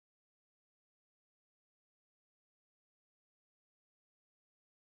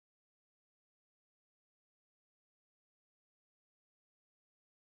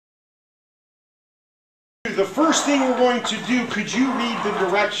the first thing we're going to do, could you read the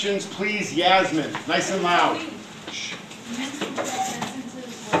directions, please, Yasmin? Nice and loud. Shh.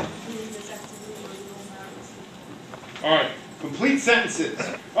 All right, complete sentences.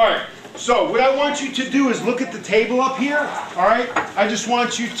 All right, so what I want you to do is look at the table up here. All right, I just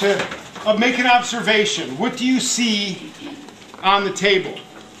want you to make an observation. What do you see on the table?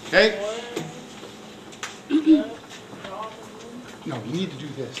 Okay? No, you need to do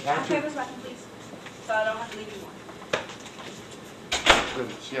this. Papers back, please, so I don't have to leave you more.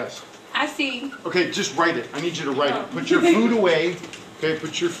 Goodness, yes. I see. Okay, just write it. I need you to write it. Put your food away. Okay,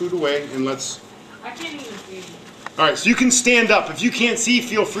 put your food away, and let's. I can't even see. All right, so you can stand up. If you can't see,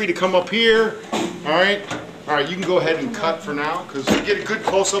 feel free to come up here. All right. All right, you can go ahead and cut for now, because you get a good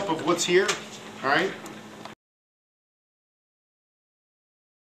close-up of what's here. All right.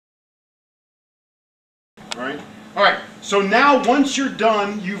 All right. All right, so now once you're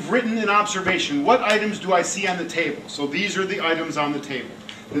done, you've written an observation. What items do I see on the table? So these are the items on the table.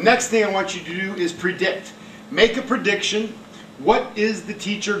 The next thing I want you to do is predict. Make a prediction. What is the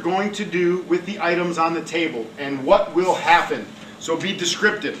teacher going to do with the items on the table? And what will happen? So be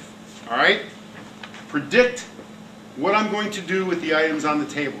descriptive, all right? Predict what I'm going to do with the items on the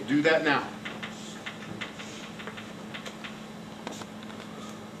table. Do that now.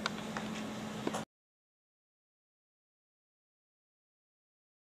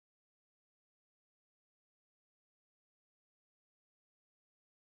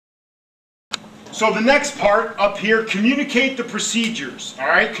 So the next part up here, communicate the procedures. All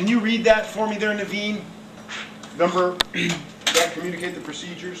right, can you read that for me there, Naveen? Number, communicate the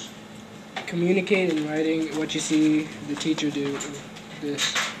procedures. Communicate in writing what you see the teacher do,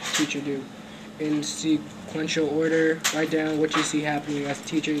 in sequential order. Write down what you see happening as the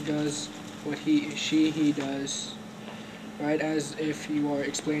teacher does what he does. Right, as if you are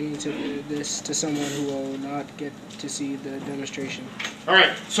explaining this to someone who will not get to see the demonstration. All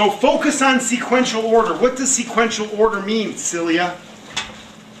right, so focus on sequential order. What does sequential order mean, Celia?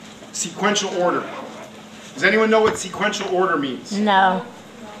 Sequential order. Does anyone know what sequential order means? No.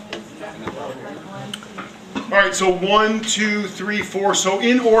 All right, so 1, 2, 3, 4. So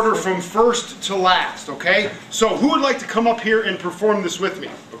in order from first to last, okay? So who would like to come up here and perform this with me,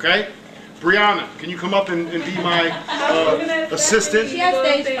 okay? Brianna, can you come up and be my assistant? She has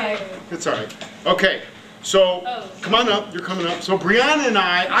stage fright. It's all right. Okay, so come on up. You're coming up. So Brianna and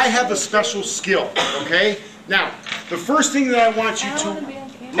I have a special skill, okay? Now, the first thing that I want you to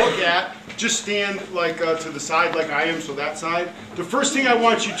look at, just stand like to the side like I am, so that side. The first thing I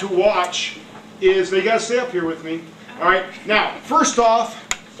want you to watch is, now you got to stay up here with me. All right, now, first off,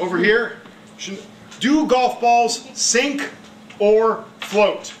 over here, do golf balls sink or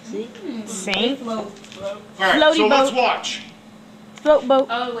float? Sink. Float. All right, Floaty so boat. let's watch. Float boat.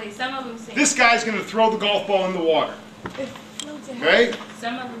 Oh wait, some of them sink. This guy's going to throw the golf ball in the water. Okay?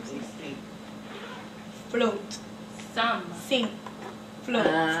 Some of them sink. Float. Some. Sink. Float.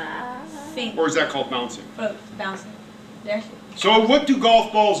 Sink. Or is that called bouncing? Float. Bouncing. There's it. So what do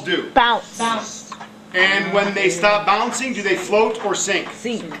golf balls do? Bounce. Bounce. And when they stop bouncing, do they float or sink?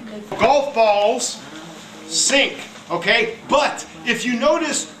 Sink. Golf balls sink, okay? But if you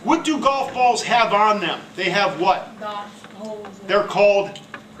notice, what do golf balls have on them? They have what? Dots. Holes. They're called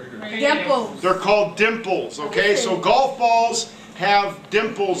Dimples. They're called dimples, okay? So golf balls have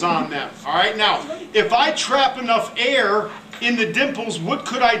dimples on them, all right? Now, if I trap enough air in the dimples, what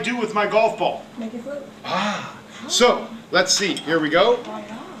could I do with my golf ball? Make it float. So, let's see. Here we go.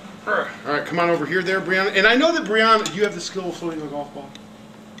 All right, come on over here there, Brianna. And I know that, Brianna, do you have the skill of floating a golf ball?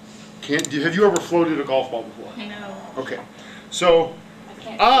 Have you ever floated a golf ball before? No. Okay. So,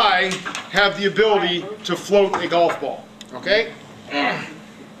 I have the ability to float a golf ball, okay?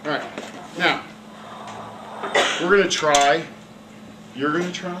 All right. Now, we're going to try. You're going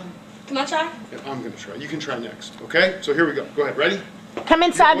to try? Can I try? Yeah, I'm going to try. You can try next, okay? So here we go. Go ahead. Ready? Come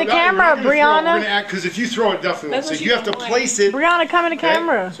inside the camera, We're going Brianna. to act, because if you throw it, definitely won't That's what stick. You have to she's place it. Brianna, come in the Okay?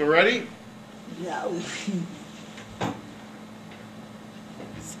 camera. So ready?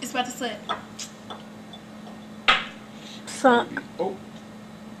 It's about to slip. Sunk. Oh.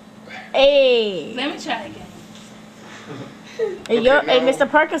 Hey. Let me try again. Hey, Okay, hey, now- Mr.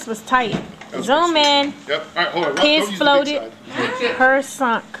 Perkins was tight. was Zoom in. Yep. All right, hold on. His Don't use the big floated. side. Her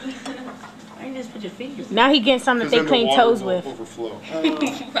sunk. I can just put your fingers. Now he getting something that 'Cause they then the clean water toes will with. Overflow.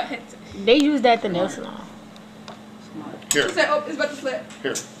 What? They use that at the nail salon. Here, She said, oh, it's about to slip.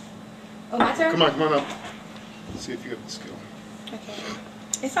 here. Oh, my turn? Come on up. Let's see if you got the skill. Okay.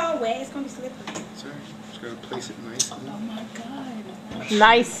 It's all wet. It's going to be slippery. Sorry. Just gotta place it nice. Oh my god.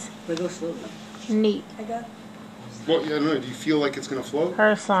 Nice. But go slowly. Neat. I go. Well, yeah, I don't know. Do you feel like it's gonna float?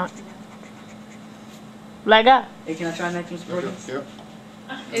 Her sunk. Leg up. Hey, can I try next, Mr. Perkins? Yep.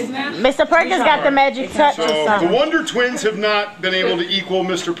 It's not. Mr. Perkins got the magic touch So or the something. Wonder Twins have not been able to equal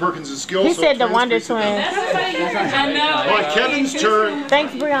Mr. Perkins' skills. He so said the Twins, Wonder please sit down. Twins. That's what I know. All right, Kevin's turn.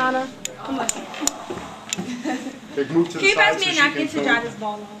 Thanks, Brianna. Okay, move to the Can you side pass so me a she napkin can to dry this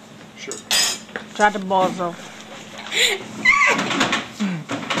ball off? Sure. Try the balls off.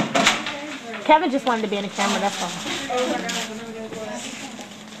 Kevin just wanted to be in the camera, that's all. Oh my god, I'm gonna go.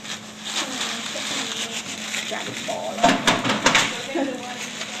 Dry this ball off.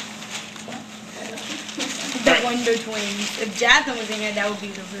 The Wonder Twins. If Jasmine was in here, that would be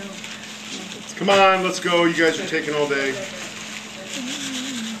the real. Come on, let's go. You guys are taking all day.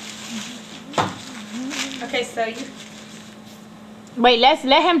 Okay, so you. Wait, let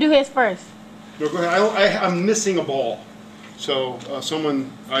him do his first. No, go ahead. I'm missing a ball. So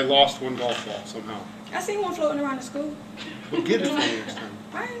I lost one golf ball somehow. I seen one floating around the school. We'll get it for you next time.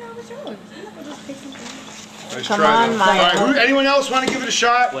 I didn't know it was yours. I'm not gonna just pick something. Nice Come try, on, though. Michael. All right, anyone else want to give it a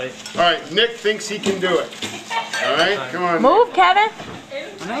shot? Wait. All right, Nick thinks he can do it. All right, come on. Move, Kevin.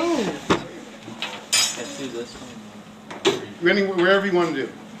 No. Let's do this one. Wherever you want to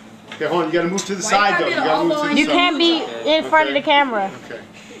do. Okay, hold on. You got to move to the Why side, you though. You gotta be got to the move to elbow the on You side. can't be in front of the camera. Okay.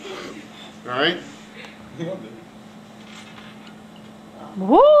 All right.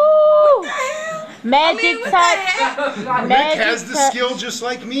 Woo! Magic I mean, what the touch. heck? Nick Magic has the touch. skill just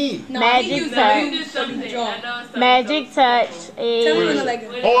like me. No, Magic he used touch. You it. do something. I know it's something. Magic touch. Tell me when the Is leg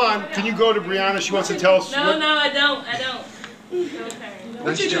goes. Hold on. Can you go to Brianna? She wants to tell us. No, no, I don't. I don't. Don't turn.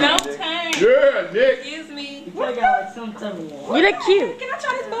 Nice job. Don't turn. Yeah, Nick. Excuse me. You probably got like some type of wall. you look cute. Can I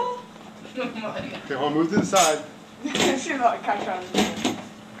try this ball? Okay, hold on. Move to the side.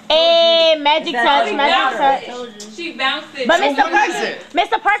 Hey, magic touch, She magic touch. bounced it. She bounced it. But So Mr. what is Perkins, it?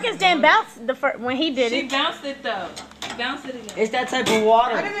 Mr. Perkins didn't bounce when he did She it. bounced it though. She bounced it again. It's that type of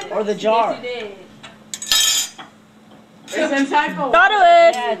water or the jar. Yes, she did. Thought it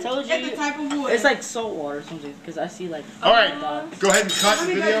was. Yeah, I told you. It's the type of wood. It's like salt water or something because I see like. All right. dots. Go ahead and cut the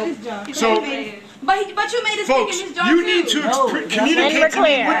video. So, But you made us folks, think in his jar you too. need to No, communicate that's to me.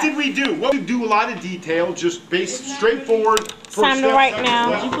 clear. What did we do? Well, we do a lot of detail, just based straightforward. First Time to step, write second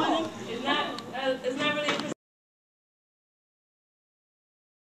now. step. It's not really.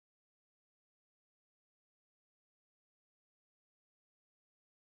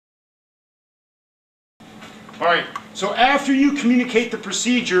 All right, so after you communicate the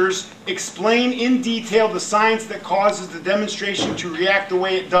procedures, explain in detail the science that causes the demonstration to react the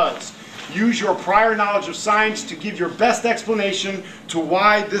way it does. Use your prior knowledge of science to give your best explanation to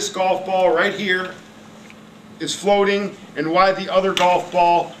why this golf ball right here is floating and why the other golf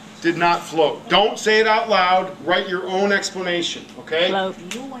ball did not float. Don't say it out loud, write your own explanation, okay? Float.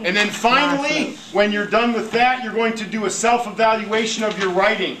 And then finally, when you're done with that, you're going to do a self-evaluation of your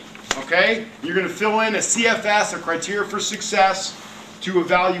writing, okay? You're going to fill in a CFS, a criteria for success, to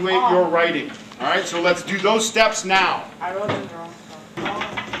evaluate your writing. All right, so let's do those steps now. I wrote them wrong.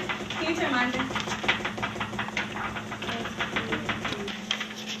 Can you turn mine?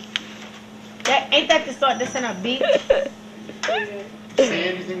 Ain't that the sort that's in a beach? Say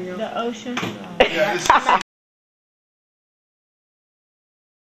anything else? The ocean? Yeah, this is